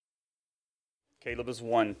Caleb is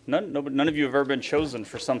 1. None of you have ever been chosen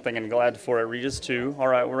for something and glad for it. Regis 2. All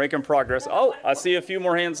right, we're making progress. Oh, I see a few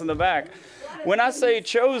more hands in the back. When I say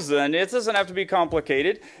chosen, it doesn't have to be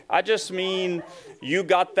complicated. I just mean you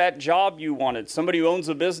got that job you wanted. Somebody who owns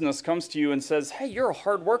a business comes to you and says, hey, you're a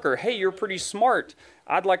hard worker. Hey, you're pretty smart.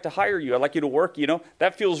 I'd like to hire you. I'd like you to work,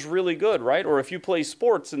 That feels really good, right? Or if you play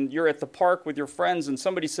sports and you're at the park with your friends and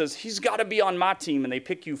somebody says, he's got to be on my team, and they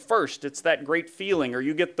pick you first. It's that great feeling. Or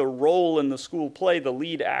you get the role in the school play, the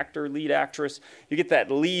lead actor, lead actress. You get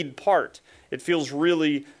that lead part. It feels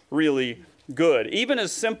really, really good. Even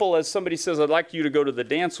as simple as somebody says, I'd like you to go to the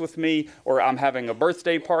dance with me, or I'm having a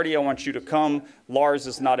birthday party, I want you to come. Lars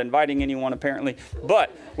is not inviting anyone apparently,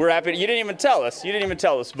 but we're happy. You didn't even tell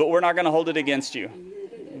us, but we're not going to hold it against you.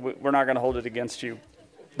 We're not going to hold it against you.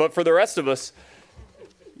 But for the rest of us,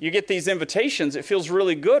 you get these invitations. It feels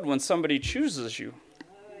really good when somebody chooses you.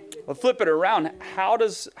 Well, flip it around. How do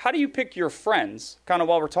you pick your friends? Kind of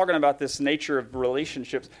while we're talking about this nature of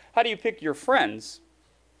relationships, how do you pick your friends?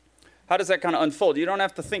 How does that kind of unfold? You don't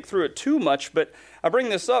have to think through it too much, but I bring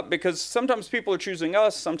this up because sometimes people are choosing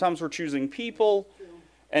us, sometimes we're choosing people.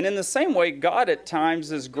 And in the same way, God at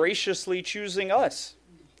times is graciously choosing us.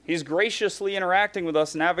 He's graciously interacting with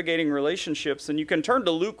us, navigating relationships. And you can turn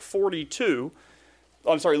to Luke 4:42.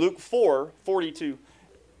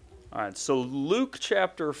 All right, so Luke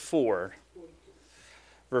chapter 4,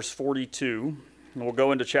 verse 42. And we'll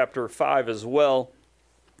go into chapter 5 as well.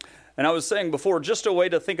 And I was saying before, just a way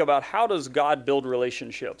to think about how does God build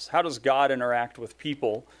relationships? How does God interact with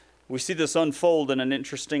people? We see this unfold in an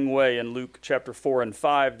interesting way in Luke chapter 4 and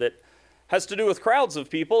 5 that has to do with crowds of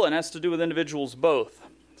people and has to do with individuals both.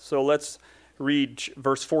 So let's read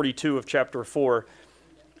verse 42 of chapter 4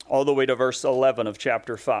 all the way to verse 11 of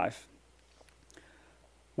chapter 5.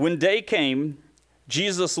 When day came,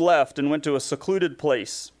 Jesus left and went to a secluded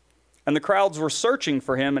place. And the crowds were searching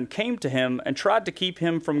for him and came to him and tried to keep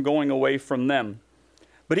him from going away from them.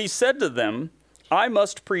 But he said to them, I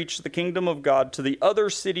must preach the kingdom of God to the other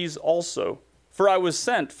cities also, for I was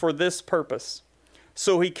sent for this purpose.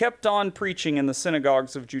 So he kept on preaching in the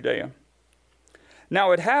synagogues of Judea.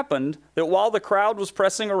 Now it happened that while the crowd was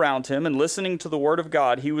pressing around him and listening to the word of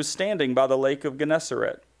God, he was standing by the lake of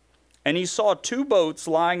Gennesaret. And he saw 2 boats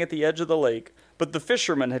lying at the edge of the lake, but the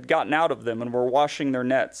fishermen had gotten out of them and were washing their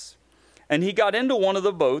nets. And he got into one of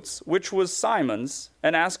the boats, which was Simon's,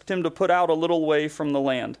 and asked him to put out a little way from the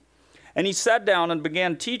land. And he sat down and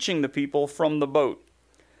began teaching the people from the boat.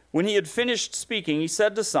 When he had finished speaking, he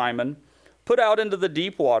said to Simon, Put out into the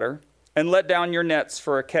deep water, and let down your nets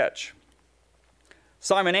for a catch.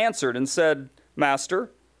 Simon answered and said, Master,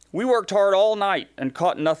 we worked hard all night and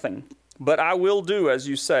caught nothing, but I will do as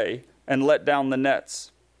you say, and let down the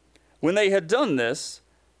nets. When they had done this,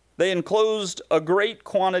 they enclosed a great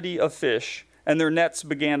quantity of fish, and their nets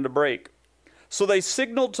began to break. So they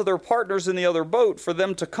signaled to their partners in the other boat for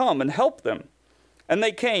them to come and help them. And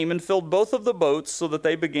they came and filled both of the boats so that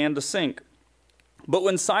they began to sink. But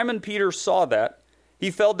when Simon Peter saw that, he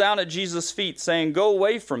fell down at Jesus' feet, saying, Go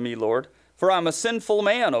away from me, Lord, for I am a sinful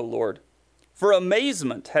man, O Lord. For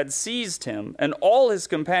amazement had seized him and all his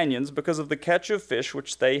companions because of the catch of fish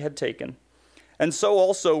which they had taken. And so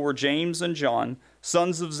also were James and John,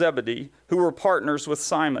 sons of Zebedee, who were partners with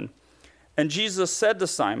Simon. And Jesus said to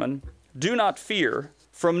Simon, Do not fear,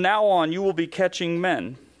 from now on you will be catching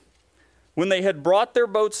men. When they had brought their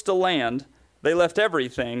boats to land, they left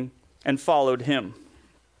everything and followed him.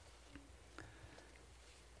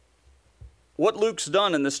 What Luke's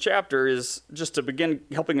done in this chapter is, just to begin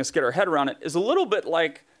helping us get our head around it, is a little bit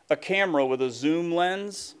like a camera with a zoom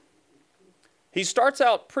lens. He starts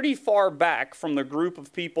out pretty far back from the group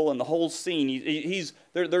of people and the whole scene.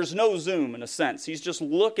 There's no zoom in a sense. He's just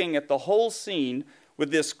looking at the whole scene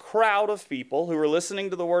with this crowd of people who are listening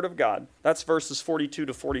to the word of God. That's verses 42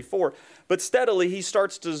 to 44. But steadily he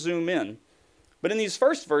starts to zoom in. But in these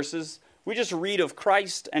first verses, we just read of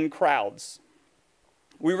Christ and crowds.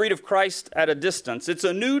 We read of Christ at a distance. It's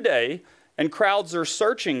a new day, and crowds are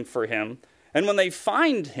searching for him. And when they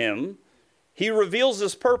find him, he reveals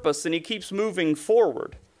his purpose, and he keeps moving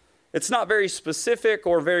forward. It's not very specific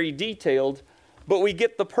or very detailed, but we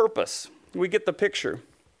get the purpose. We get the picture.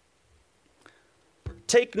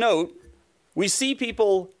 Take note, we see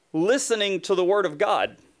people listening to the word of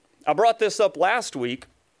God. I brought this up last week.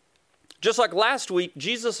 Just like last week,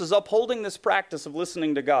 Jesus is upholding this practice of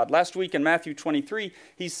listening to God. Last week in Matthew 23,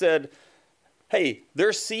 he said, hey,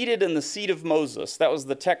 they're seated in the seat of Moses. That was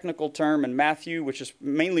the technical term in Matthew, which is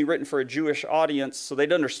mainly written for a Jewish audience, so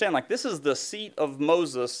they'd understand, like, this is the seat of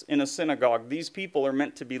Moses in a synagogue. These people are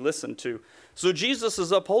meant to be listened to. So Jesus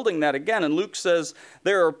is upholding that again, and Luke says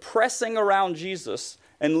they are pressing around Jesus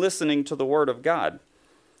and listening to the word of God.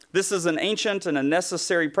 This is an ancient and a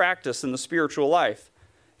necessary practice in the spiritual life.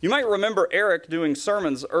 You might remember Eric doing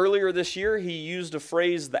sermons earlier this year. He used a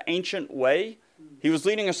phrase, the ancient way. He was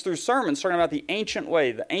leading us through sermons talking about the ancient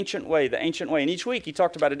way, the ancient way, the ancient way. And each week he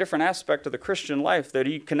talked about a different aspect of the Christian life that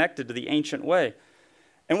he connected to the ancient way.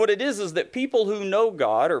 And what it is that people who know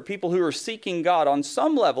God, or people who are seeking God on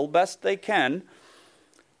some level, best they can,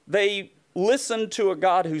 they listen to a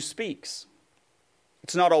God who speaks.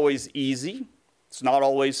 It's not always easy. It's not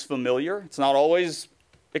always familiar. It's not always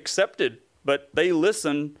accepted. But they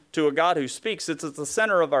listen to a God who speaks. It's at the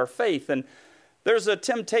center of our faith. And there's a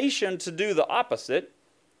temptation to do the opposite.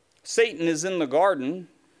 Satan is in the garden,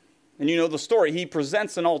 and you know the story. He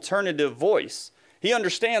presents an alternative voice. He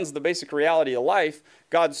understands the basic reality of life.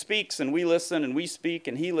 God speaks, and we listen, and we speak,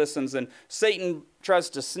 and he listens. And Satan tries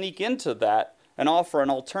to sneak into that and offer an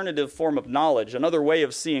alternative form of knowledge, another way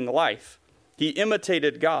of seeing life. He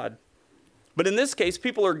imitated God. But in this case,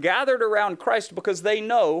 people are gathered around Christ because they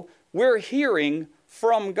know we're hearing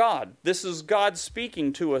from God. This is God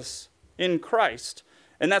speaking to us in Christ.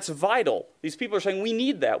 And that's vital. These people are saying we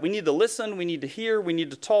need that. We need to listen. We need to hear. We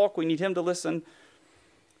need to talk. We need him to listen.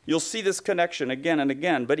 You'll see this connection again and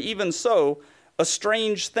again. But even so, a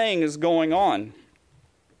strange thing is going on.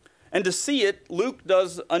 And to see it, Luke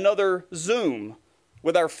does another zoom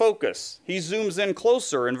with our focus. He zooms in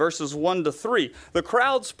closer in verses 1 to 3. The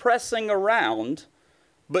crowd's pressing around,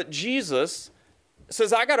 but Jesus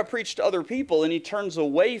says, I got to preach to other people, and he turns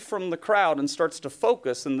away from the crowd and starts to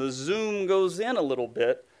focus, and the zoom goes in a little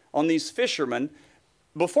bit on these fishermen.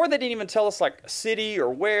 Before they didn't even tell us like city or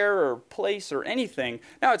where or place or anything.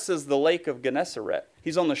 Now it says the Lake of Gennesaret.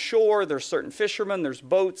 He's on the shore, there's certain fishermen, there's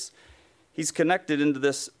boats. He's connected into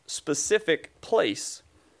this specific place.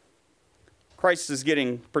 Christ is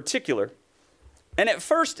getting particular. And at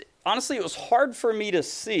first, honestly, it was hard for me to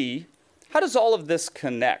see, how does all of this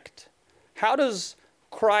connect? How does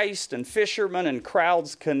Christ and fishermen and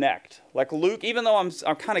crowds connect? Like Luke, even though I'm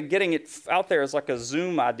kind of getting it out there as like a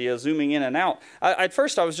zoom idea, zooming in and out. At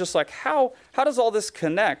first I was just like, how does all this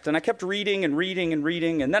connect? And I kept reading and reading and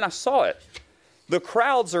reading, and then I saw it. The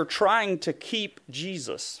crowds are trying to keep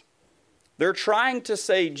Jesus. They're trying to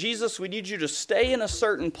say, Jesus, we need you to stay in a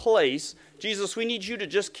certain place. Jesus, we need you to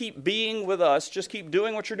just keep being with us. Just keep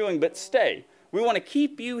doing what you're doing, but stay. We want to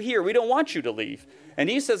keep you here. We don't want you to leave. And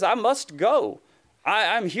he says, I must go.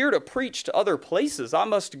 I'm here to preach to other places. I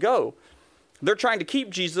must go. They're trying to keep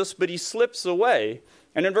Jesus, but he slips away.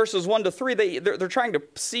 And in verses 1 to 3, they're trying to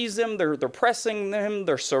seize him. They're pressing him.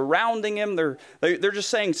 They're surrounding him. They're just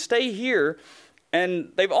saying, stay here.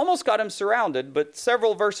 And they've almost got him surrounded. But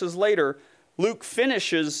several verses later, Luke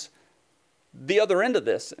finishes the other end of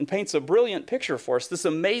this and paints a brilliant picture for us. This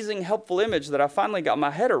amazing, helpful image that I finally got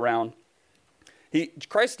my head around.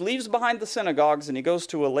 Christ leaves behind the synagogues and he goes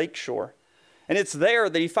to a lake shore. And it's there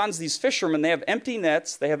that he finds these fishermen. They have empty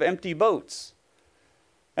nets. They have empty boats.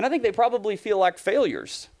 And I think they probably feel like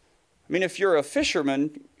failures. I mean, if you're a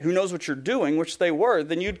fisherman who knows what you're doing, which they were,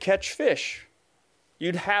 then you'd catch fish.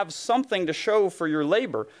 You'd have something to show for your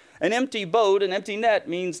labor. An empty boat, an empty net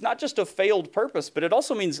means not just a failed purpose, but it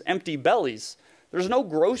also means empty bellies. There's no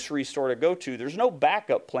grocery store to go to. There's no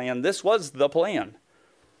backup plan. This was the plan.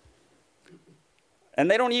 And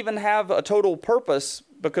they don't even have a total purpose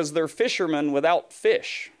because they're fishermen without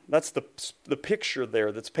fish. That's the picture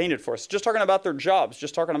there that's painted for us. Just talking about their jobs,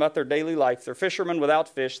 just talking about their daily life. They're fishermen without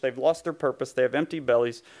fish. They've lost their purpose. They have empty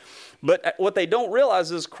bellies. But what they don't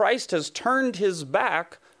realize is Christ has turned his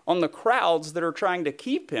back on the crowds that are trying to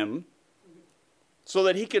keep him so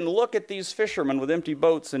that he can look at these fishermen with empty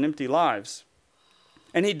boats and empty lives.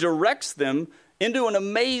 And he directs them into an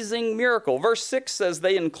amazing miracle. Verse 6 says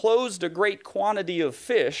they enclosed a great quantity of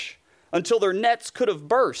fish until their nets could have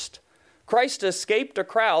burst. Christ escaped a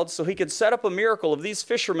crowd so he could set up a miracle of these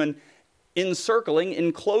fishermen encircling,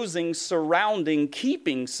 enclosing, surrounding,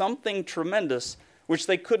 keeping something tremendous which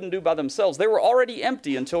they couldn't do by themselves. They were already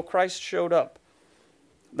empty until Christ showed up.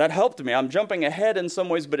 That helped me. I'm jumping ahead in some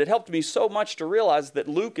ways, but it helped me so much to realize that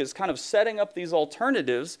Luke is kind of setting up these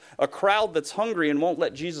alternatives, a crowd that's hungry and won't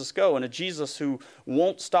let Jesus go, and a Jesus who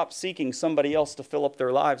won't stop seeking somebody else to fill up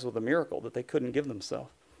their lives with a miracle that they couldn't give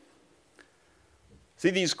themselves. See,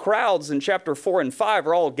 these crowds in chapter 4 and 5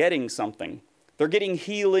 are all getting something. They're getting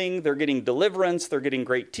healing, they're getting deliverance, they're getting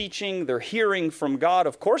great teaching, they're hearing from God.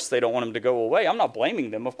 Of course they don't want him to go away. I'm not blaming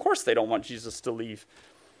them. Of course they don't want Jesus to leave.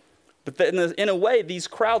 But in a way, these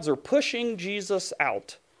crowds are pushing Jesus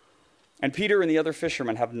out. And Peter and the other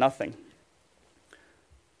fishermen have nothing.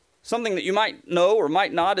 Something that you might know or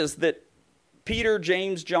might not is that Peter,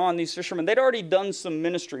 James, John, these fishermen, they'd already done some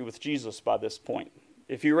ministry with Jesus by this point.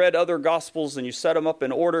 If you read other Gospels and you set them up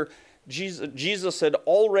in order, Jesus had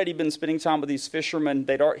already been spending time with these fishermen.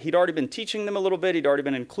 He'd already been teaching them a little bit. He'd already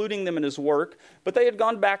been including them in his work. But they had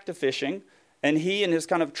gone back to fishing. And he, in his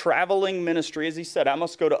kind of traveling ministry, as he said, I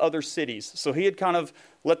must go to other cities. So he had kind of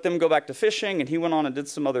let them go back to fishing, and he went on and did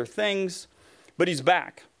some other things. But he's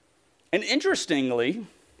back. And interestingly,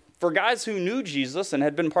 for guys who knew Jesus and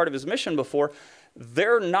had been part of his mission before,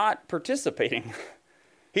 they're not participating.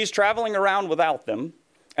 He's traveling around without them,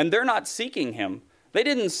 and they're not seeking him. They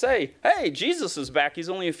didn't say, hey, Jesus is back. He's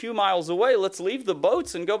only a few miles away. Let's leave the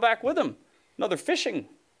boats and go back with him. No, they're fishing.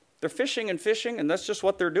 They're fishing, and that's just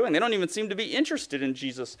what they're doing. They don't even seem to be interested in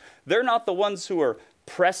Jesus. They're not the ones who are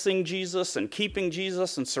pressing Jesus and keeping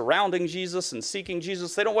Jesus and surrounding Jesus and seeking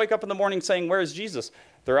Jesus. They don't wake up in the morning saying, where is Jesus?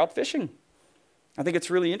 They're out fishing. I think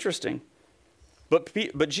it's really interesting.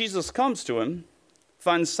 But Jesus comes to him,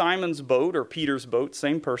 finds Simon's boat, or Peter's boat,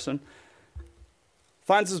 same person,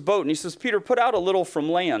 finds his boat, and he says, Peter, put out a little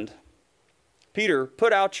from land. Peter,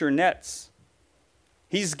 put out your nets.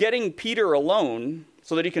 He's getting Peter alone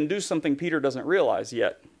so that he can do something Peter doesn't realize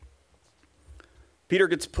yet. Peter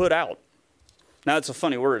gets put out. Now, it's a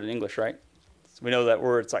funny word in English, right? We know that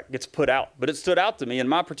word, it's like, gets put out. But it stood out to me in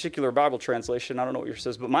my particular Bible translation. I don't know what yours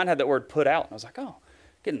says, but mine had that word put out. And I was like, oh,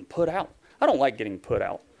 getting put out. I don't like getting put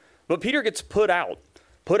out. But Peter gets put out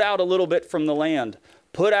a little bit from the land.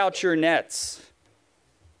 Put out your nets.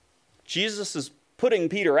 Jesus is putting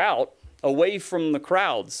Peter out away from the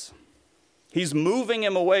crowds. He's moving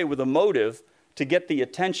him away with a motive to get the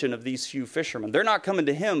attention of these few fishermen. They're not coming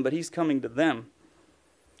to him, but he's coming to them.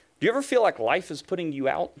 Do you ever feel like life is putting you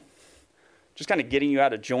out? Just kind of getting you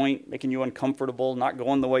out of joint, making you uncomfortable, not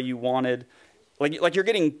going the way you wanted. Like you're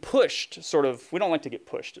getting pushed, sort of. We don't like to get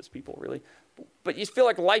pushed as people, really. But you feel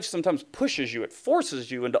like life sometimes pushes you. It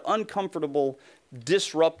forces you into uncomfortable,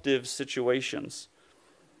 disruptive situations.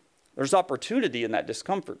 There's opportunity in that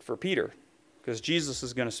discomfort for Peter because Jesus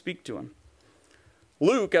is going to speak to him.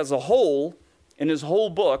 Luke, as a whole, in his whole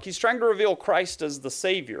book, he's trying to reveal Christ as the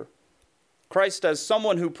Savior. Christ as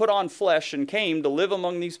someone who put on flesh and came to live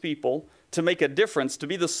among these people, to make a difference, to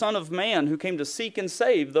be the Son of Man who came to seek and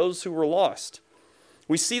save those who were lost.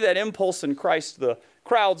 We see that impulse in Christ. The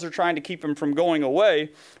crowds are trying to keep him from going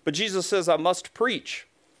away, but Jesus says, I must preach.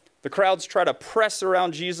 The crowds try to press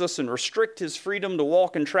around Jesus and restrict his freedom to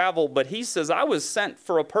walk and travel, but he says, I was sent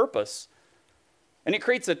for a purpose. And it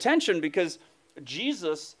creates a tension because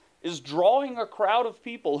Jesus is drawing a crowd of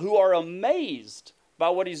people who are amazed by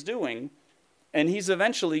what he's doing, and he's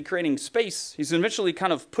eventually creating space. He's eventually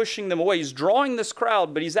kind of pushing them away. He's drawing this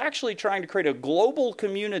crowd, but he's actually trying to create a global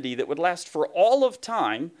community that would last for all of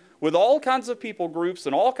time with all kinds of people groups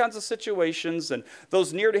and all kinds of situations and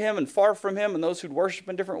those near to him and far from him and those who'd worship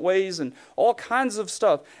in different ways and all kinds of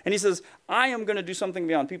stuff. And he says, I am going to do something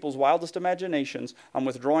beyond people's wildest imaginations. I'm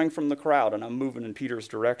withdrawing from the crowd and I'm moving in Peter's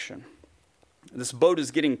direction. This boat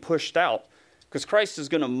is getting pushed out because Christ is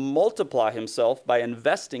going to multiply himself by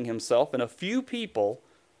investing himself in a few people.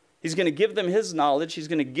 He's going to give them his knowledge. He's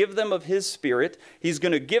going to give them of his spirit. He's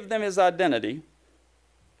going to give them his identity.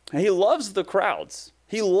 And he loves the crowds.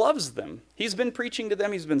 He loves them. He's been preaching to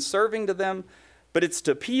them. He's been serving to them. But it's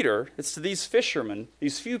to Peter, it's to these fishermen,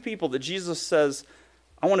 these few people that Jesus says,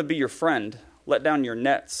 I want to be your friend. Let down your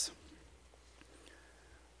nets.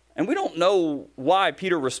 And we don't know why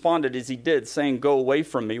Peter responded as he did, saying, go away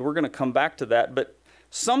from me. We're going to come back to that. But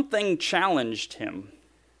something challenged him.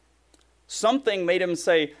 Something made him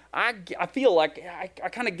say, I feel like I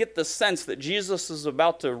kind of get the sense that Jesus is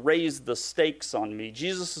about to raise the stakes on me.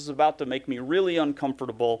 Jesus is about to make me really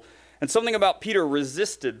uncomfortable. And something about Peter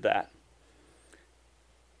resisted that.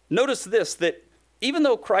 Notice this, that even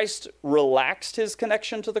though Christ relaxed his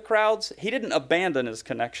connection to the crowds, he didn't abandon his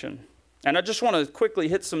connection. And I just want to quickly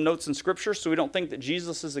hit some notes in Scripture so we don't think that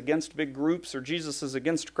Jesus is against big groups or Jesus is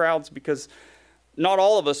against crowds, because not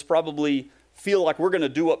all of us probably feel like we're going to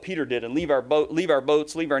do what Peter did and leave our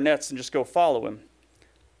boats, leave our nets, and just go follow him.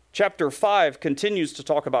 Chapter 5 continues to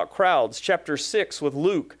talk about crowds. Chapter 6 with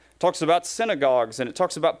Luke talks about synagogues, and it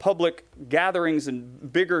talks about public gatherings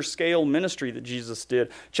and bigger scale ministry that Jesus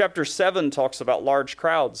did. Chapter 7 talks about large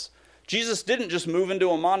crowds. Jesus didn't just move into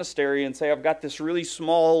a monastery and say, I've got this really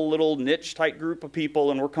small little niche type group of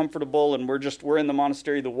people and we're comfortable and we're in the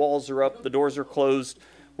monastery, the walls are up, the doors are closed,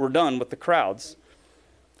 we're done with the crowds.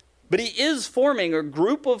 But he is forming a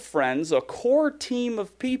group of friends, a core team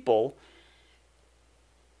of people.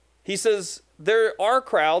 He says, there are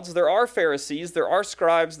crowds, there are Pharisees, there are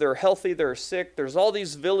scribes, they're healthy, they're sick, there's all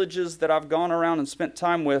these villages that I've gone around and spent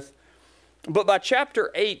time with. But by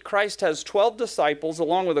chapter 8, Christ has 12 disciples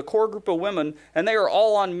along with a core group of women, and they are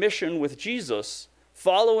all on mission with Jesus,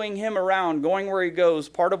 following him around, going where he goes,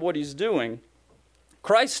 part of what he's doing.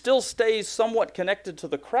 Christ still stays somewhat connected to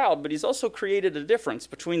the crowd, but he's also created a difference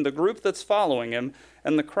between the group that's following him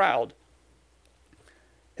and the crowd.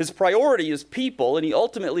 His priority is people, and he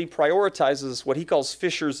ultimately prioritizes what he calls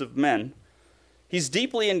fishers of men. He's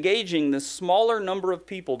deeply engaging this smaller number of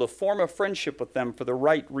people to form a friendship with them for the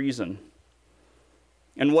right reason.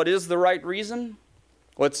 And what is the right reason?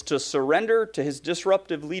 Well, it's to surrender to his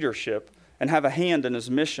disruptive leadership and have a hand in his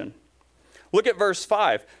mission. Look at verse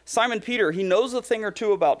 5. Simon Peter, he knows a thing or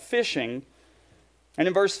two about fishing. And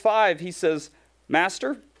in verse 5, he says,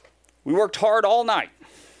 Master, we worked hard all night,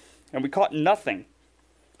 and we caught nothing.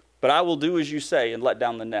 But I will do as you say and let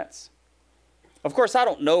down the nets. Of course, I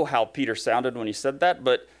don't know how Peter sounded when he said that,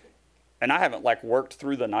 and I haven't worked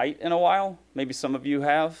through the night in a while. Maybe some of you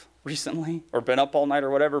have recently, or been up all night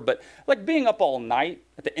or whatever. But being up all night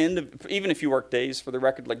at the end of, even if you work days for the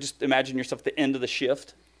record, just imagine yourself at the end of the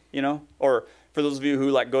shift. Or for those of you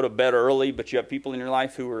who go to bed early, but you have people in your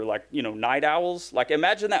life who are night owls.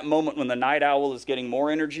 Imagine that moment when the night owl is getting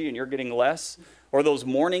more energy and you're getting less. Or those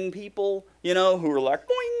morning people, who are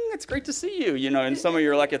boing, it's great to see you, and some of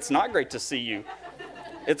you are it's not great to see you.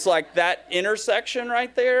 It's that intersection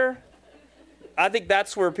right there. I think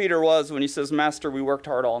that's where Peter was when he says, Master, we worked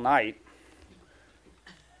hard all night.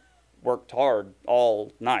 Worked hard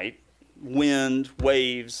all night. Wind,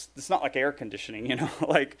 waves. It's not like air conditioning,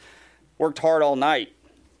 worked hard all night.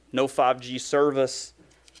 No 5G service.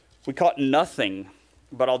 We caught nothing,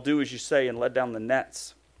 but I'll do as you say and let down the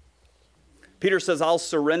nets. Peter says, I'll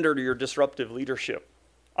surrender to your disruptive leadership.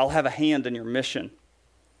 I'll have a hand in your mission.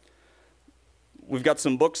 We've got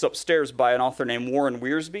some books upstairs by an author named Warren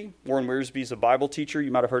Wiersbe. Warren Wiersbe is a Bible teacher.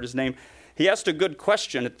 You might have heard his name. He asked a good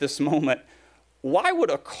question at this moment. Why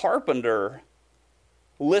would a carpenter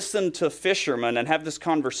listen to fishermen and have this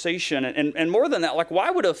conversation? And more than that,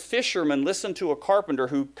 why would a fisherman listen to a carpenter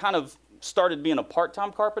who kind of started being a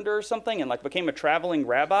part-time carpenter or something and became a traveling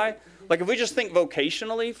rabbi? If we just think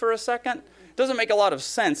vocationally for a second, it doesn't make a lot of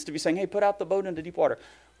sense to be saying, hey, put out the boat into deep water.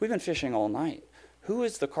 We've been fishing all night. Who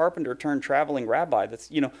is the carpenter turned traveling rabbi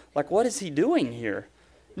that's, what is he doing here?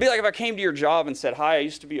 It'd be like if I came to your job and said, hi, I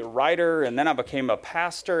used to be a writer and then I became a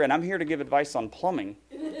pastor and I'm here to give advice on plumbing.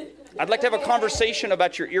 I'd like to have a conversation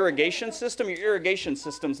about your irrigation system. Your irrigation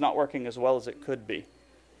system's not working as well as it could be.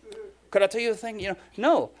 Could I tell you a thing?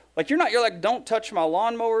 No. You're don't touch my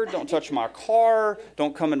lawnmower, don't touch my car,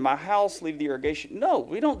 don't come in my house, leave the irrigation. No,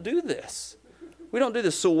 we don't do this. We don't do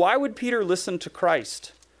this. So why would Peter listen to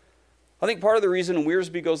Christ? I think part of the reason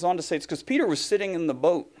Wiersbe goes on to say it's because Peter was sitting in the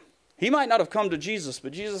boat. He might not have come to Jesus,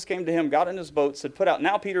 but Jesus came to him, got in his boat, said, put out.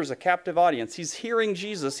 Now Peter's a captive audience. He's hearing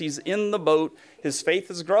Jesus. He's in the boat. His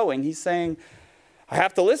faith is growing. He's saying, I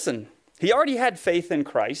have to listen. He already had faith in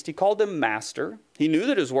Christ. He called him master. He knew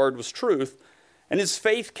that his word was truth. And his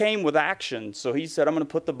faith came with action. So he said, I'm going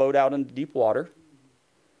to put the boat out into deep water.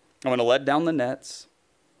 I'm going to let down the nets.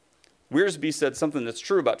 Wiersbe said something that's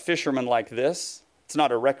true about fishermen like this. It's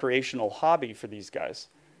not a recreational hobby for these guys.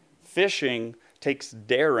 Fishing takes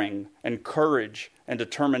daring and courage and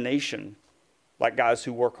determination, like guys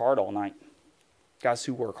who work hard all night. Guys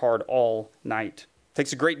who work hard all night. It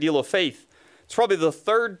takes a great deal of faith. It's probably the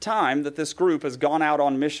third time that this group has gone out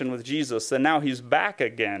on mission with Jesus, and now he's back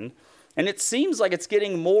again. And it seems like it's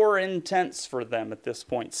getting more intense for them at this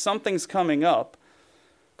point. Something's coming up.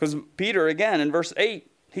 Because Peter, again, in verse 8,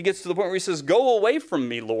 he gets to the point where he says, go away from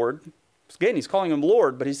me, Lord. Again, he's calling him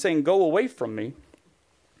Lord, but he's saying, go away from me.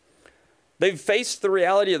 They've faced the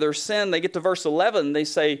reality of their sin. They get to verse 11. They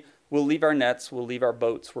say, we'll leave our nets. We'll leave our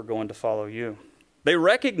boats. We're going to follow you. They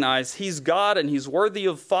recognize he's God and he's worthy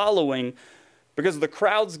of following because the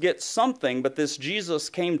crowds get something, but this Jesus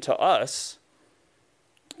came to us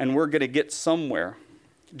and we're going to get somewhere.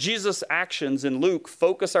 Jesus' actions in Luke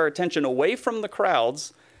focus our attention away from the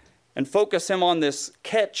crowds and focus him on this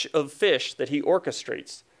catch of fish that he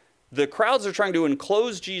orchestrates. The crowds are trying to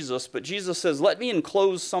enclose Jesus, but Jesus says, let me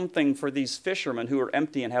enclose something for these fishermen who are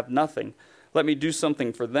empty and have nothing. Let me do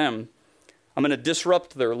something for them. I'm going to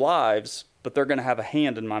disrupt their lives, but they're going to have a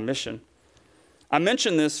hand in my mission. I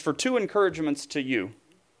mention this for two encouragements to you.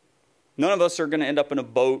 None of us are going to end up in a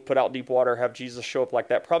boat, put out deep water, have Jesus show up like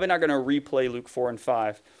that. Probably not going to replay Luke 4 and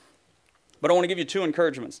 5. But I want to give you two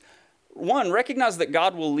encouragements. One, recognize that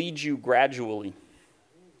God will lead you gradually.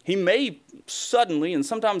 He may suddenly, and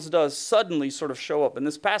sometimes does suddenly sort of show up. And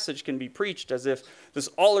this passage can be preached as if this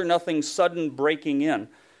all or nothing sudden breaking in.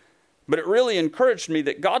 But it really encouraged me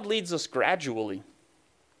that God leads us gradually.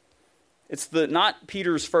 It's not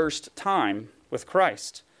Peter's first time with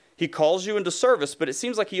Christ. He calls you into service, but it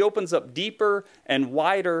seems like he opens up deeper and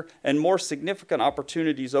wider and more significant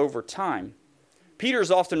opportunities over time.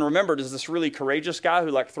 Peter's often remembered as this really courageous guy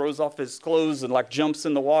who throws off his clothes and jumps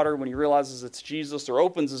in the water when he realizes it's Jesus, or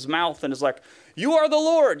opens his mouth and is like, "You are the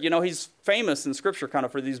Lord." He's famous in Scripture kind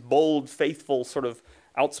of for these bold, faithful, sort of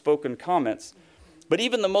outspoken comments. But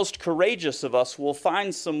even the most courageous of us will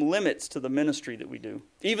find some limits to the ministry that we do.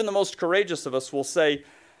 Even the most courageous of us will say,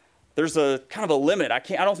 there's a kind of a limit. I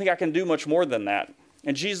don't think I can do much more than that.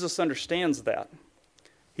 And Jesus understands that.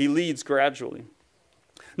 He leads gradually.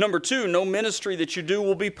 Number 2, no ministry that you do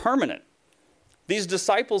will be permanent. These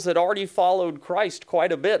disciples had already followed Christ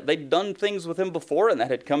quite a bit. They'd done things with him before, and that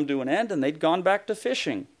had come to an end, and they'd gone back to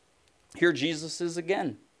fishing. Here Jesus is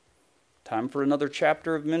again. Time for another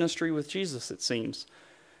chapter of ministry with Jesus, it seems.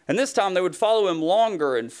 And this time they would follow him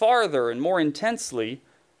longer and farther and more intensely.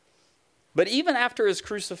 But even after his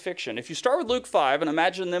crucifixion, if you start with Luke 5 and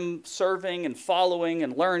imagine them serving and following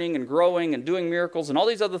and learning and growing and doing miracles and all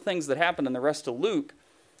these other things that happen in the rest of Luke,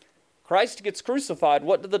 Christ gets crucified.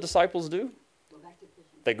 What do the disciples do?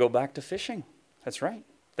 They go back to fishing. That's right.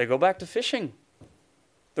 They go back to fishing.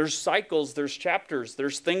 There's cycles, there's chapters,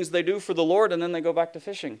 there's things they do for the Lord, and then they go back to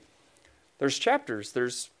fishing. There's chapters,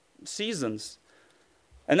 there's seasons.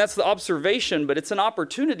 And that's the observation, but it's an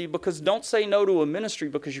opportunity, because don't say no to a ministry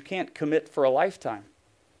because you can't commit for a lifetime.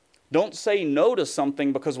 Don't say no to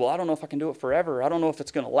something because, well, I don't know if I can do it forever. I don't know if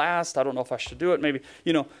it's going to last. I don't know if I should do it. Maybe,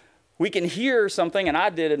 we can hear something, and I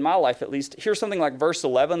did in my life at least, hear something like verse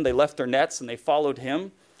 11, they left their nets and they followed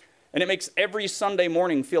him. And it makes every Sunday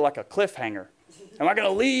morning feel like a cliffhanger. Am I going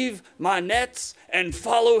to leave my nets and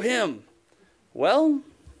follow him? Well,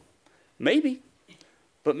 maybe.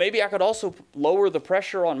 But maybe I could also lower the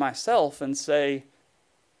pressure on myself and say,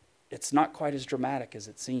 it's not quite as dramatic as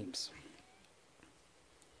it seems.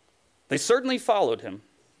 They certainly followed him,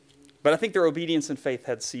 but I think their obedience and faith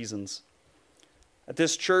had seasons. At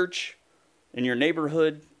this church, in your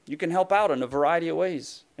neighborhood, you can help out in a variety of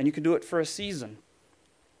ways, and you can do it for a season.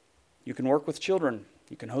 You can work with children.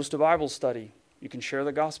 You can host a Bible study. You can share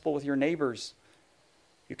the gospel with your neighbors.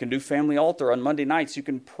 You can do family altar on Monday nights. You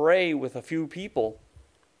can pray with a few people.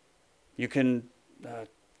 You can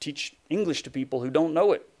teach English to people who don't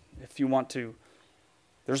know it if you want to.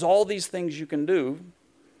 There's all these things you can do.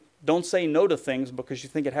 Don't say no to things because you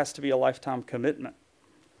think it has to be a lifetime commitment.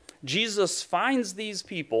 Jesus finds these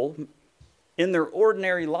people in their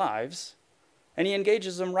ordinary lives, and he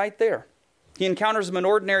engages them right there. He encounters them in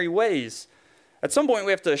ordinary ways. At some point,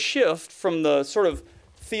 we have to shift from the sort of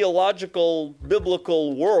theological,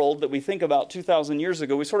 biblical world that we think about 2,000 years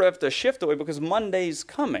ago. We sort of have to shift away because Monday's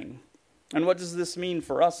coming. And what does this mean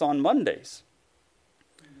for us on Mondays?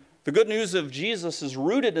 The good news of Jesus is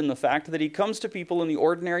rooted in the fact that he comes to people in the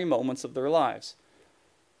ordinary moments of their lives.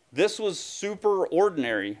 This was super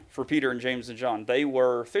ordinary for Peter and James and John. They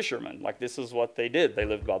were fishermen. This is what they did. They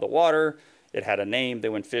lived by the water. It had a name. They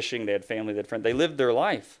went fishing. They had family. They had friends. They lived their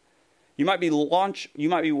life. You might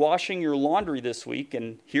be washing your laundry this week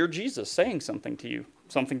and hear Jesus saying something to you,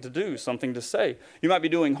 something to do, something to say. You might be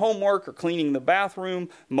doing homework or cleaning the bathroom,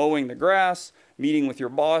 mowing the grass, meeting with your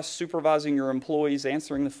boss, supervising your employees,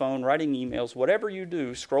 answering the phone, writing emails, whatever you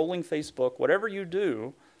do, scrolling Facebook, whatever you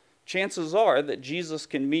do, chances are that Jesus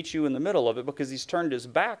can meet you in the middle of it because he's turned his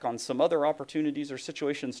back on some other opportunities or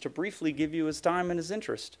situations to briefly give you his time and his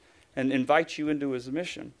interest and invite you into his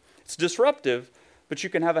mission. It's disruptive, but you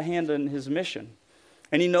can have a hand in his mission.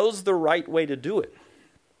 And he knows the right way to do it.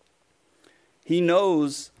 He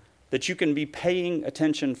knows that you can be paying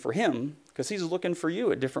attention for him because he's looking for you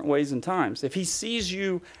at different ways and times. If he sees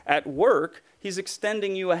you at work, he's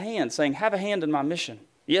extending you a hand, saying, have a hand in my mission.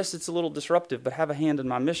 Yes, it's a little disruptive, but have a hand in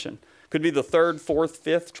my mission. Could be the 3rd, 4th,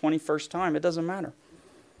 5th, 21st time. It doesn't matter.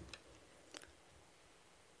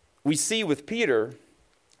 We see with Peter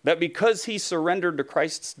that because he surrendered to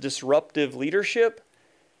Christ's disruptive leadership,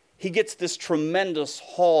 he gets this tremendous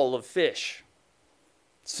haul of fish.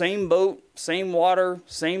 Same boat, same water,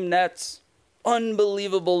 same nets.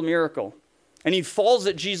 Unbelievable miracle. And he falls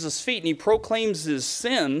at Jesus' feet and he proclaims his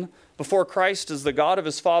sin before Christ as the God of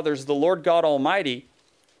his fathers, the Lord God Almighty.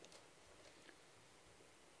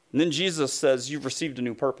 And then Jesus says, you've received a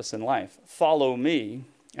new purpose in life. Follow me,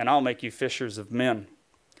 and I'll make you fishers of men.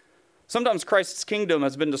 Sometimes Christ's kingdom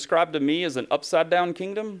has been described to me as an upside-down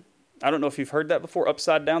kingdom. I don't know if you've heard that before.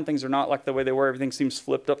 Upside down, things are not like the way they were. Everything seems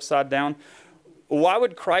flipped upside down. Why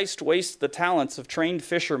would Christ waste the talents of trained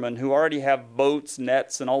fishermen who already have boats,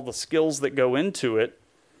 nets, and all the skills that go into it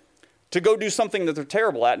to go do something that they're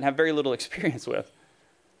terrible at and have very little experience with?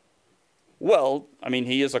 Well, I mean,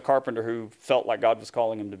 he is a carpenter who felt like God was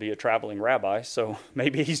calling him to be a traveling rabbi, so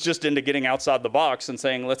maybe he's just into getting outside the box and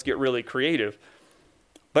saying, let's get really creative.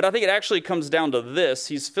 But I think it actually comes down to this.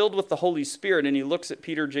 He's filled with the Holy Spirit, and he looks at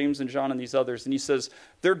Peter, James, and John, and these others, and he says,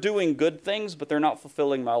 they're doing good things, but they're not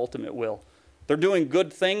fulfilling my ultimate will. They're doing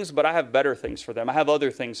good things, but I have better things for them. I have other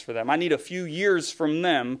things for them. I need a few years from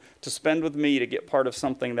them to spend with me to get part of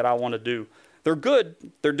something that I want to do. They're good.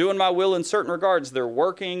 They're doing my will in certain regards. They're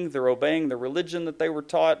working. They're obeying the religion that they were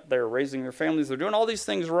taught. They're raising their families. They're doing all these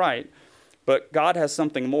things right. But God has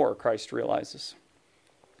something more, Christ realizes.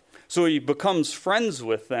 So he becomes friends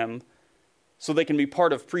with them so they can be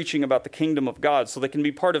part of preaching about the kingdom of God, so they can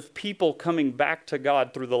be part of people coming back to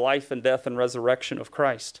God through the life and death and resurrection of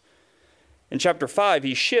Christ. In chapter 5,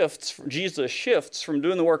 Jesus shifts from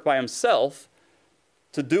doing the work by himself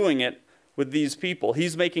to doing it with these people.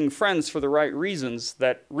 He's making friends for the right reasons.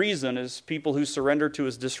 That reason is people who surrender to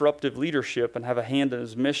his disruptive leadership and have a hand in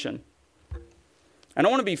his mission. And I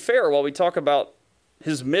want to be fair while we talk about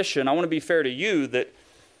his mission. I want to be fair to you that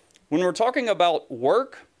when we're talking about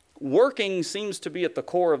working seems to be at the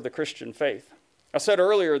core of the Christian faith. I said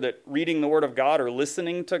earlier that reading the Word of God or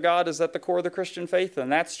listening to God is at the core of the Christian faith, and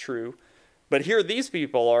that's true. But here these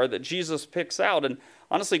people are that Jesus picks out. And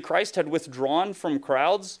honestly, Christ had withdrawn from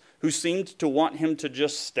crowds who seemed to want him to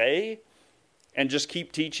just stay and just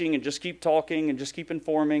keep teaching and just keep talking and just keep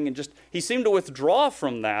informing. He seemed to withdraw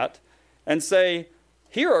from that and say,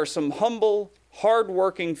 here are some humble,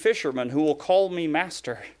 hard-working fishermen who will call me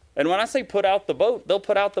master. And when I say put out the boat, they'll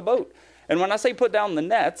put out the boat. And when I say put down the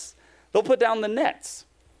nets, they'll put down the nets.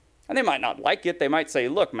 And they might not like it. They might say,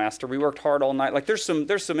 look, master, we worked hard all night. Like there's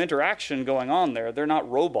some interaction going on there. They're not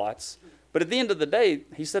robots. But at the end of the day,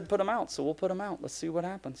 he said put them out. So we'll put them out. Let's see what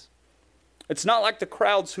happens. It's not like the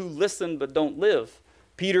crowds who listen but don't live.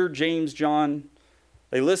 Peter, James, John,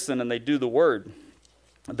 they listen and they do the word.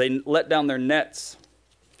 They let down their nets.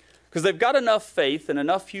 Because they've got enough faith and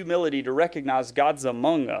enough humility to recognize God's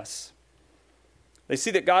among us. They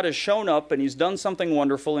see that God has shown up and he's done something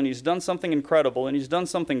wonderful and he's done something incredible and he's done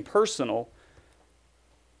something personal.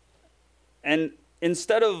 And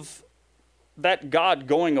instead of that God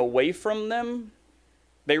going away from them,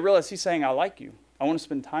 they realize he's saying, I like you. I want to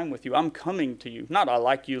spend time with you. I'm coming to you. Not I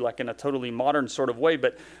like you like in a totally modern sort of way,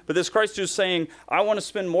 but this Christ who's saying, I want to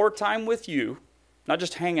spend more time with you. Not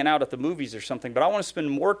just hanging out at the movies or something, but I want to spend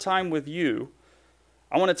more time with you.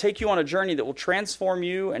 I want to take you on a journey that will transform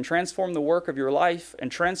you and transform the work of your life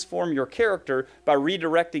and transform your character by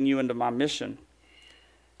redirecting you into my mission.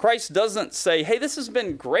 Christ doesn't say, hey, this has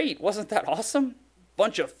been great. Wasn't that awesome?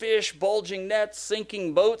 Bunch of fish, bulging nets,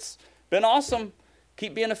 sinking boats. Been awesome.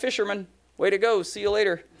 Keep being a fisherman. Way to go. See you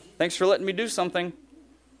later. Thanks for letting me do something.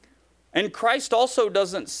 And Christ also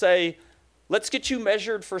doesn't say, let's get you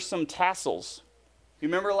measured for some tassels. You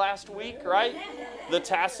remember last week, right? The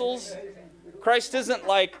tassels. Christ isn't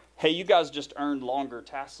like, hey, you guys just earned longer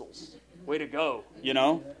tassels. Way to go, you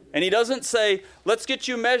know? And he doesn't say, let's get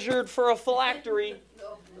you measured for a phylactery.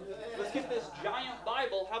 Let's get this giant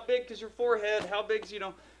Bible. How big is your forehead? How big's,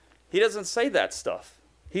 He doesn't say that stuff.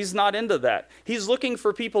 He's not into that. He's looking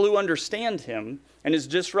for people who understand him and his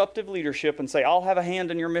disruptive leadership and say, I'll have a hand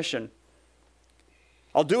in your mission.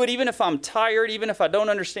 I'll do it even if I'm tired, even if I don't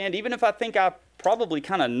understand, even if I think I probably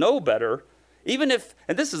kind of know better, even if,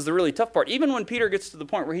 and this is the really tough part, even when Peter gets to the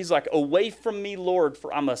point where he's like, away from me, Lord,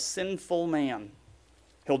 for I'm a sinful man,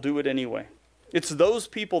 he'll do it anyway. It's those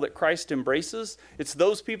people that Christ embraces. It's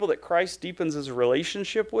those people that Christ deepens his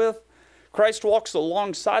relationship with. Christ walks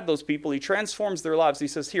alongside those people. He transforms their lives. He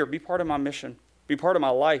says, here, be part of my mission. Be part of my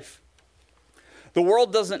life. The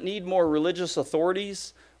world doesn't need more religious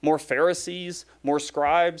authorities, more Pharisees, more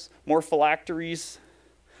scribes, more phylacteries.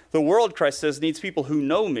 The world, Christ says, needs people who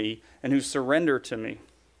know me and who surrender to me.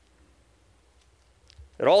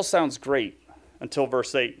 It all sounds great until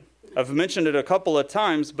verse 8. I've mentioned it a couple of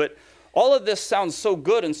times, but all of this sounds so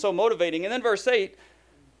good and so motivating. And then verse 8,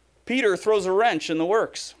 Peter throws a wrench in the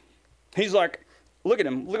works. He's like, look at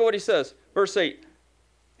him. Look at what he says. Verse 8,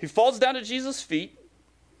 he falls down at Jesus' feet.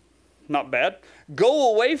 Not bad.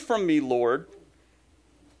 Go away from me, Lord,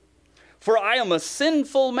 for I am a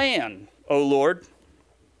sinful man, O Lord.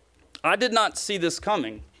 I did not see this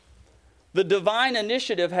coming. The divine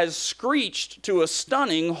initiative has screeched to a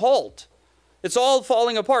stunning halt. It's all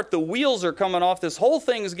falling apart. The wheels are coming off. This whole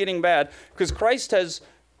thing is getting bad because Christ has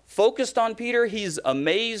focused on Peter. He's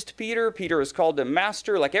amazed Peter. Peter has called him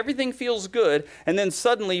master. Like everything feels good. And then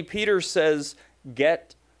suddenly Peter says,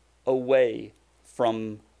 get away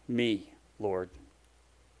from me, Lord.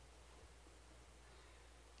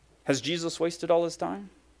 Has Jesus wasted all his time?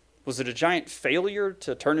 Was it a giant failure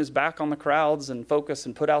to turn his back on the crowds and focus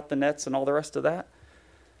and put out the nets and all the rest of that?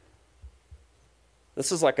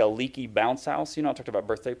 This is like a leaky bounce house. You know, I talked about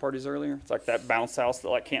birthday parties earlier. It's like that bounce house that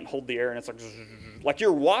like can't hold the air, and it's like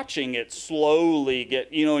you're watching it slowly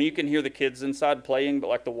get, you know, and you can hear the kids inside playing, but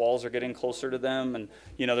like the walls are getting closer to them, and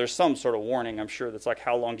you know, there's some sort of warning, I'm sure, that's like,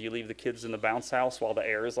 how long do you leave the kids in the bounce house while the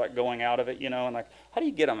air is like going out of it, you know, and like, how do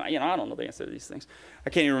you get them? You know, I don't know the answer to these things. I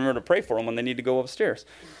can't even remember to pray for them when they need to go upstairs.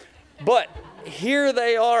 But here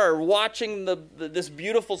they are watching this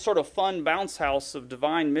beautiful sort of fun bounce house of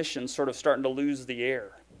divine mission sort of starting to lose the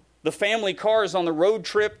air. The family car is on the road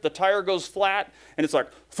trip, the tire goes flat, and it's like,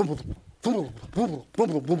 do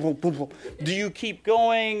you keep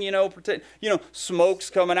going? You know, smoke's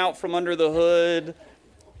coming out from under the hood.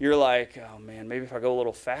 You're like, oh man, maybe if I go a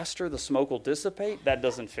little faster, the smoke will dissipate. That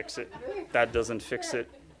doesn't fix it. That doesn't fix it.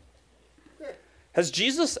 Has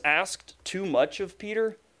Jesus asked too much of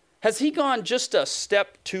Peter? Has he gone just a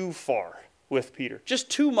step too far with Peter?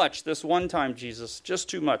 Just too much this one time, Jesus. Just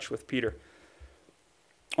too much with Peter.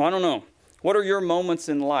 Well, I don't know. What are your moments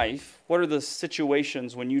in life? What are the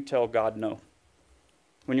situations when you tell God no?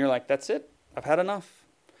 When you're like, that's it. I've had enough.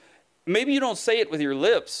 Maybe you don't say it with your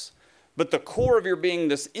lips, but the core of your being,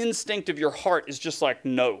 this instinct of your heart is just like,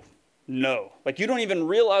 no. No. Like you don't even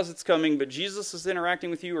realize it's coming, but Jesus is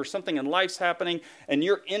interacting with you or something in life's happening, and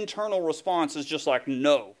your internal response is just like,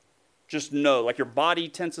 no. Just no. Like your body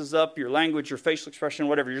tenses up, your language, your facial expression,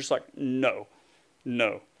 whatever. You're just like, no.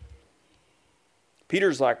 No.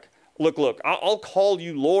 Peter's like, look, I'll call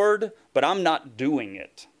you Lord, but I'm not doing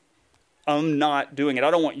it. I'm not doing it.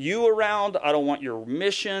 I don't want you around. I don't want your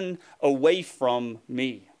mission away from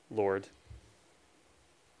me, Lord.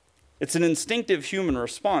 It's an instinctive human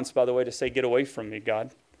response, by the way, to say, get away from me,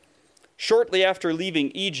 God. Shortly after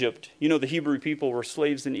leaving Egypt, you know the Hebrew people were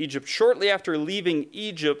slaves in Egypt. Shortly after leaving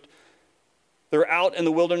Egypt, they're out in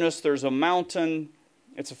the wilderness. There's a mountain.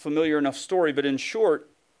 It's a familiar enough story, but in short,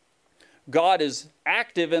 God is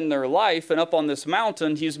active in their life, and up on this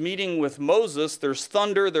mountain, he's meeting with Moses. There's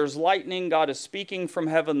thunder, there's lightning. God is speaking from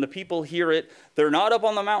heaven. The people hear it. They're not up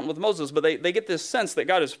on the mountain with Moses, but they get this sense that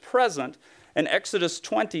God is present. And Exodus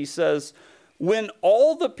 20 says, when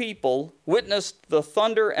all the people witnessed the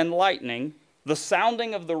thunder and lightning, the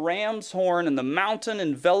sounding of the ram's horn, and the mountain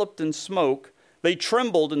enveloped in smoke, they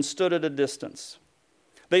trembled and stood at a distance.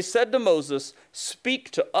 They said to Moses,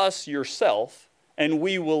 speak to us yourself, and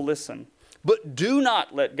we will listen. But do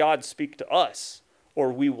not let God speak to us,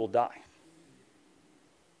 or we will die.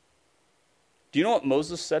 Do you know what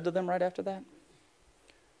Moses said to them right after that?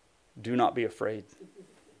 Do not be afraid.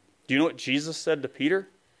 Do you know what Jesus said to Peter?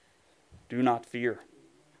 Do not fear.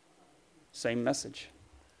 Same message.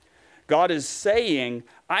 God is saying,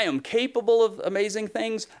 I am capable of amazing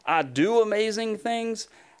things. I do amazing things.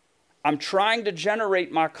 I'm trying to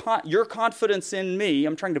generate your confidence in me.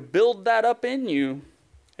 I'm trying to build that up in you.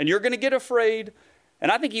 And you're going to get afraid.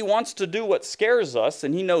 And I think he wants to do what scares us,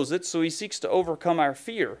 and he knows it, so he seeks to overcome our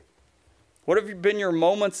fear. What have been your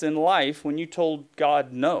moments in life when you told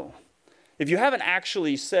God no? If you haven't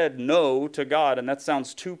actually said no to God, and that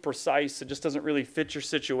sounds too precise, it just doesn't really fit your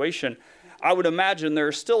situation, I would imagine there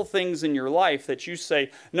are still things in your life that you say,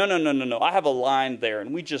 no, I have a line there,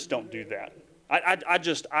 and we just don't do that.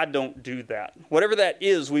 I don't do that. Whatever that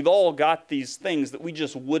is, we've all got these things that we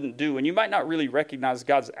just wouldn't do, and you might not really recognize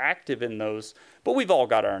God's active in those, but we've all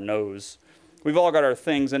got our no's. We've all got our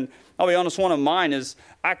things, and I'll be honest, one of mine is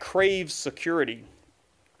I crave security.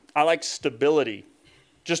 I like stability.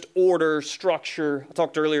 Just order, structure. I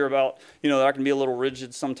talked earlier about, that I can be a little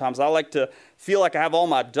rigid sometimes. I like to feel like I have all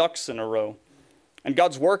my ducks in a row. And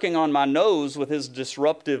God's working on my nose with his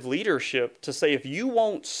disruptive leadership to say, if you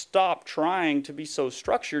won't stop trying to be so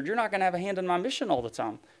structured, you're not going to have a hand in my mission all the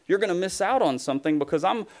time. You're going to miss out on something because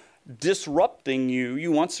I'm disrupting you.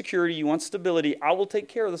 You want security, you want stability. I will take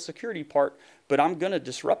care of the security part, but I'm going to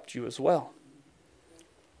disrupt you as well.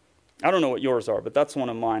 I don't know what yours are, but that's one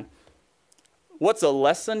of mine. What's a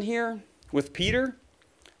lesson here with Peter?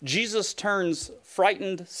 Jesus turns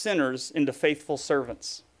frightened sinners into faithful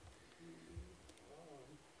servants.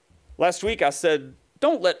 Last week I said,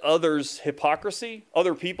 don't let other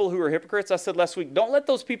people who are hypocrites, I said last week, don't let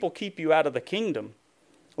those people keep you out of the kingdom.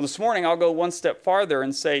 Well, this morning I'll go one step farther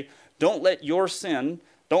and say, don't let your sin,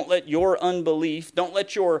 don't let your unbelief, don't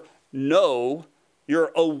let your no,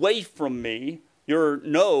 your away from me, your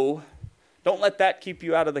no, don't let that keep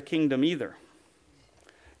you out of the kingdom either.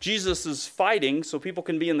 Jesus is fighting so people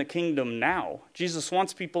can be in the kingdom now. Jesus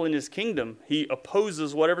wants people in his kingdom. He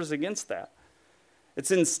opposes whatever's against that. It's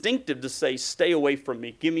instinctive to say, stay away from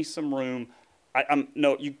me. Give me some room.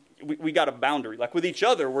 we got a boundary. Like with each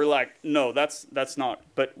other, we're like, no, that's not.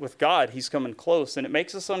 But with God, he's coming close, and it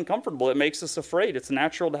makes us uncomfortable. It makes us afraid. It's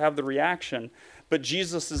natural to have the reaction. But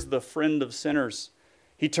Jesus is the friend of sinners.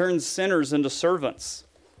 He turns sinners into servants.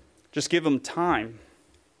 Just give them time.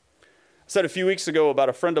 I said a few weeks ago about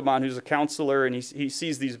a friend of mine who's a counselor, and he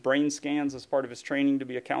sees these brain scans as part of his training to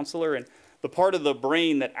be a counselor. And the part of the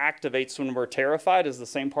brain that activates when we're terrified is the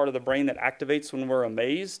same part of the brain that activates when we're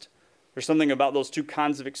amazed. There's something about those two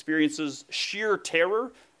kinds of experiences: sheer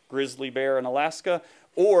terror, grizzly bear in Alaska,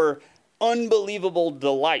 or unbelievable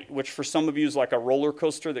delight, which for some of you is like a roller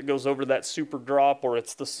coaster that goes over that super drop, or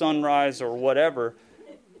it's the sunrise or whatever.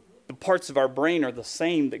 The parts of our brain are the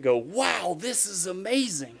same that go, wow, this is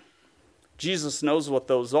amazing. Jesus knows what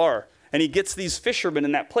those are. And he gets these fishermen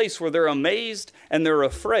in that place where they're amazed and they're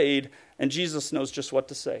afraid, and Jesus knows just what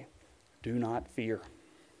to say. Do not fear.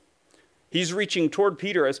 He's reaching toward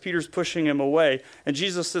Peter as Peter's pushing him away. And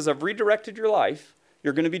Jesus says, I've redirected your life.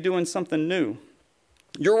 You're going to be doing something new.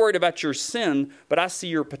 You're worried about your sin, but I see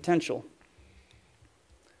your potential.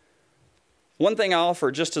 One thing I offer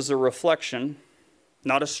just as a reflection,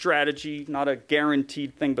 not a strategy, not a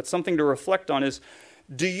guaranteed thing, but something to reflect on is,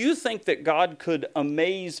 do you think that God could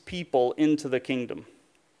amaze people into the kingdom?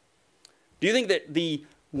 Do you think that the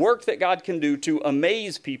work that God can do to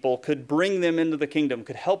amaze people could bring them into the kingdom,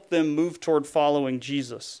 could help them move toward following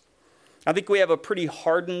Jesus? I think we have a pretty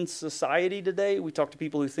hardened society today. We talk to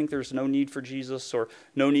people who think there's no need for Jesus or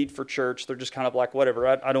no need for church. They're just kind of like, whatever,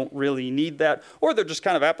 I don't really need that. Or they're just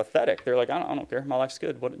kind of apathetic. They're like, I don't care. My life's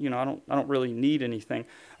good. I don't really need anything.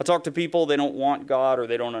 I talk to people, they don't want God or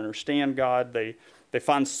they don't understand God. They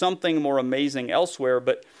find something more amazing elsewhere.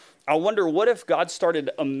 But I wonder, what if God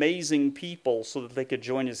started amazing people so that they could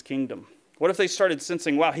join his kingdom? What if they started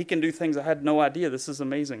sensing, wow, he can do things I had no idea. This is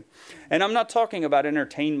amazing. And I'm not talking about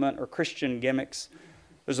entertainment or Christian gimmicks.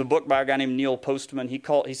 There's a book by a guy named Neil Postman.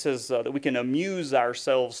 He says that we can amuse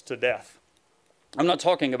ourselves to death. I'm not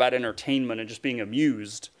talking about entertainment and just being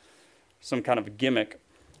amused, some kind of gimmick.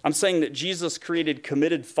 I'm saying that Jesus created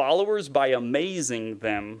committed followers by amazing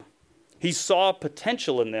them. He saw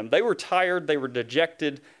potential in them. They were tired. They were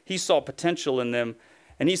dejected. He saw potential in them.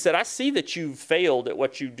 And he said, I see that you've failed at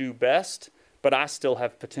what you do best, but I still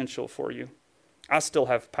have potential for you. I still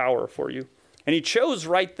have power for you. And he chose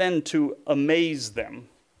right then to amaze them.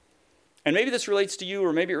 And maybe this relates to you,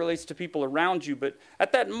 or maybe it relates to people around you, but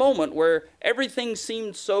at that moment where everything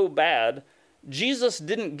seemed so bad, Jesus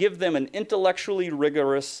didn't give them an intellectually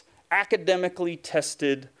rigorous, academically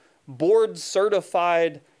tested,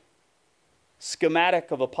 board-certified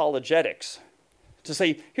schematic of apologetics to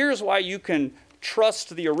say, here's why you can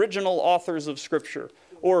trust the original authors of Scripture,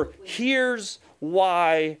 or here's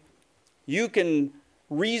why you can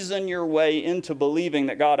reason your way into believing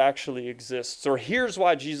that God actually exists, or here's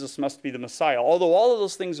why Jesus must be the Messiah. Although all of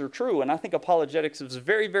those things are true, and I think apologetics is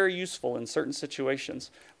very, very useful in certain situations.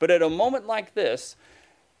 But at a moment like this,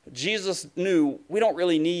 Jesus knew we don't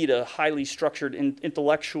really need a highly structured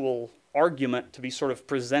intellectual argument to be sort of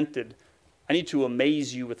presented. I need to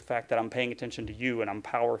amaze you with the fact that I'm paying attention to you and I'm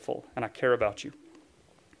powerful and I care about you.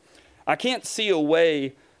 I can't see a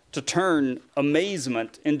way to turn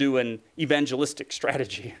amazement into an evangelistic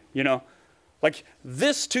strategy, Like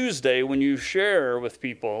this Tuesday, when you share with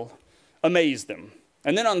people, amaze them.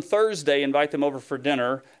 And then on Thursday, invite them over for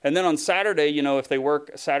dinner. And then on Saturday, if they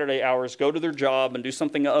work Saturday hours, go to their job and do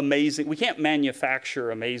something amazing. We can't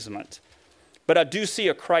manufacture amazement. But I do see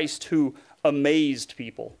a Christ who amazed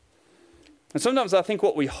people. And sometimes I think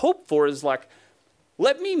what we hope for is like,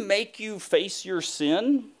 let me make you face your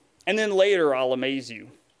sin, and then later I'll amaze you.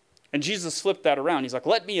 And Jesus flipped that around. He's like,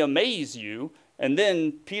 let me amaze you. And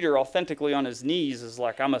then Peter, authentically on his knees, is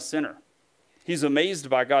like, I'm a sinner. He's amazed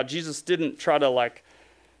by God. Jesus didn't try to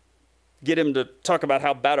get him to talk about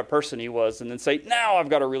how bad a person he was and then say, now I've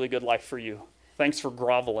got a really good life for you. Thanks for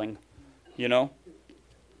groveling,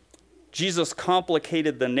 Jesus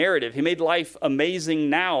complicated the narrative. He made life amazing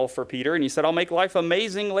now for Peter, and he said, I'll make life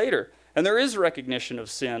amazing later. And there is recognition of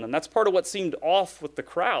sin, and that's part of what seemed off with the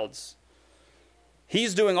crowds.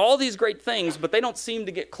 He's doing all these great things, but they don't seem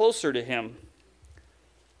to get closer to him.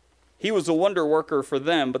 He was a wonder worker for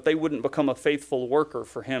them, but they wouldn't become a faithful worker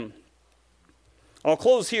for him. I'll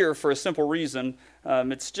close here for a simple reason.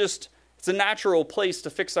 It's a natural place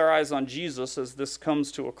to fix our eyes on Jesus as this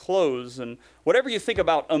comes to a close. And whatever you think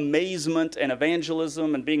about amazement and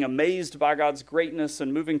evangelism and being amazed by God's greatness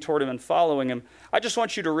and moving toward him and following him, I just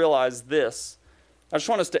want you to realize this. I just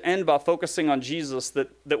want us to end by focusing on Jesus,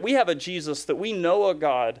 that we have a Jesus, that we know a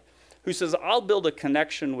God who says, I'll build a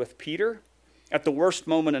connection with Peter at the worst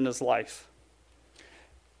moment in his life.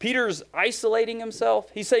 Peter's isolating himself.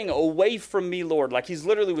 He's saying, away from me, Lord. Like he's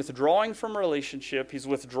literally withdrawing from relationship. He's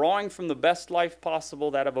withdrawing from the best life possible,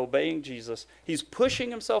 that of obeying Jesus. He's pushing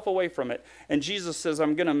himself away from it. And Jesus says,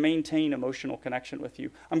 I'm going to maintain emotional connection with you.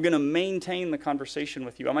 I'm going to maintain the conversation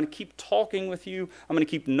with you. I'm going to keep talking with you. I'm going to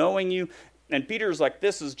keep knowing you. And Peter's like,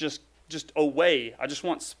 this is just away. I just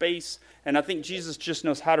want space. And I think Jesus just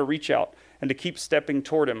knows how to reach out and to keep stepping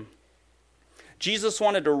toward him. Jesus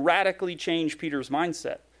wanted to radically change Peter's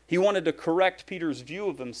mindset. He wanted to correct Peter's view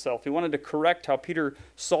of himself. He wanted to correct how Peter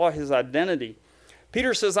saw his identity.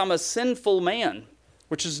 Peter says, I'm a sinful man,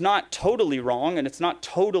 which is not totally wrong and it's not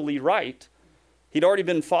totally right. He'd already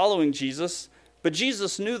been following Jesus, but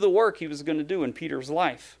Jesus knew the work he was going to do in Peter's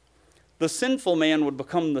life. The sinful man would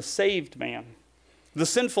become the saved man. The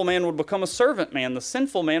sinful man would become a servant man. The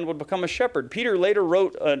sinful man would become a shepherd. Peter later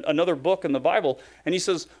wrote another book in the Bible, and he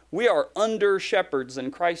says, we are under shepherds,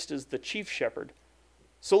 and Christ is the chief shepherd.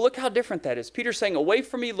 So look how different that is. Peter's saying, away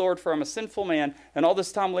from me, Lord, for I'm a sinful man. And all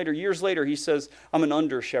this time later, years later, he says, I'm an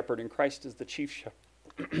under shepherd, and Christ is the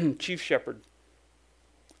chief shepherd.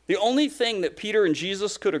 The only thing that Peter and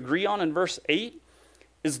Jesus could agree on in verse 8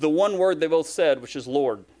 is the one word they both said, which is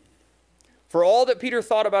Lord. For all that Peter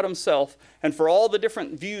thought about himself, and for all the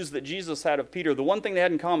different views that Jesus had of Peter, the one thing they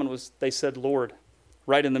had in common was they said Lord,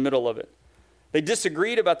 right in the middle of it. They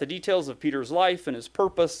disagreed about the details of Peter's life and his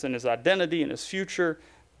purpose and his identity and his future,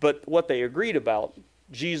 but what they agreed about,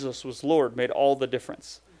 Jesus was Lord, made all the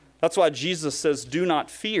difference. That's why Jesus says, do not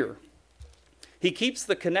fear. He keeps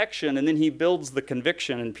the connection and then he builds the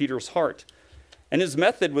conviction in Peter's heart. And his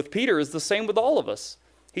method with Peter is the same with all of us.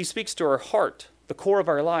 He speaks to our heart, the core of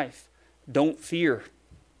our life. Don't fear.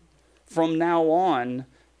 From now on,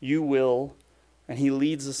 you will. And he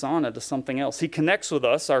leads us on into something else. He connects with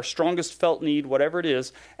us, our strongest felt need, whatever it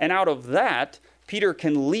is. And out of that, Peter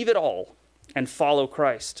can leave it all and follow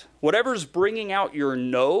Christ. Whatever's bringing out your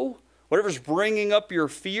no, whatever's bringing up your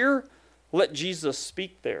fear, let Jesus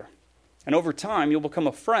speak there. And over time, you'll become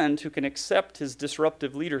a friend who can accept his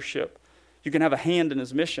disruptive leadership. You can have a hand in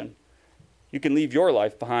his mission. You can leave your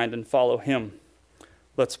life behind and follow him.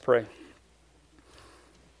 Let's pray.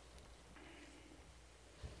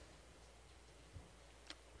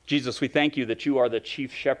 Jesus, we thank you that you are the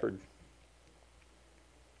chief shepherd.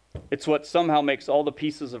 It's what somehow makes all the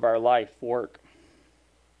pieces of our life work.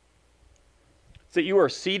 It's that you are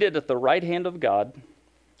seated at the right hand of God,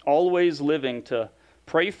 always living to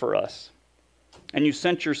pray for us, and you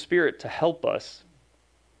sent your Spirit to help us.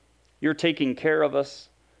 You're taking care of us.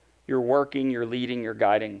 You're working, you're leading, you're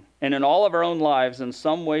guiding. And in all of our own lives, in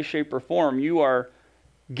some way, shape, or form, you are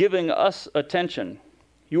giving us attention.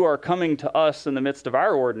 You are coming to us in the midst of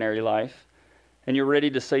our ordinary life, and you're ready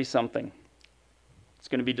to say something. It's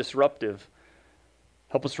going to be disruptive.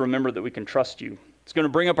 Help us remember that we can trust you. It's going to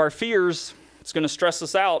bring up our fears. It's going to stress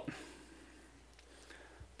us out.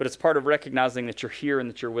 But it's part of recognizing that you're here and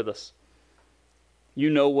that you're with us. You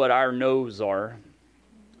know what our no's are,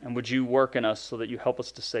 and would you work in us so that you help us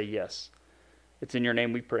to say yes? It's in your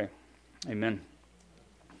name we pray. Amen.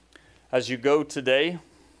 As you go today,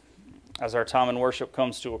 as our time in worship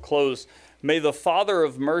comes to a close, may the Father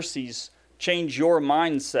of mercies change your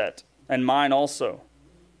mindset and mine also.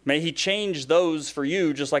 May he change those for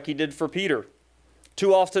you just like he did for Peter.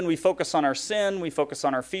 Too often we focus on our sin, we focus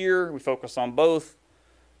on our fear, we focus on both,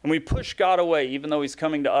 and we push God away even though he's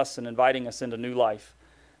coming to us and inviting us into new life.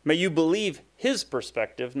 May you believe his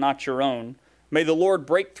perspective, not your own. May the Lord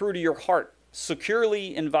break through to your heart,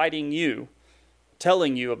 securely inviting you,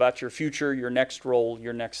 telling you about your future, your next role,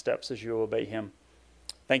 your next steps as you obey him.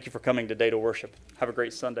 Thank you for coming today to worship. Have a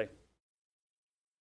great Sunday.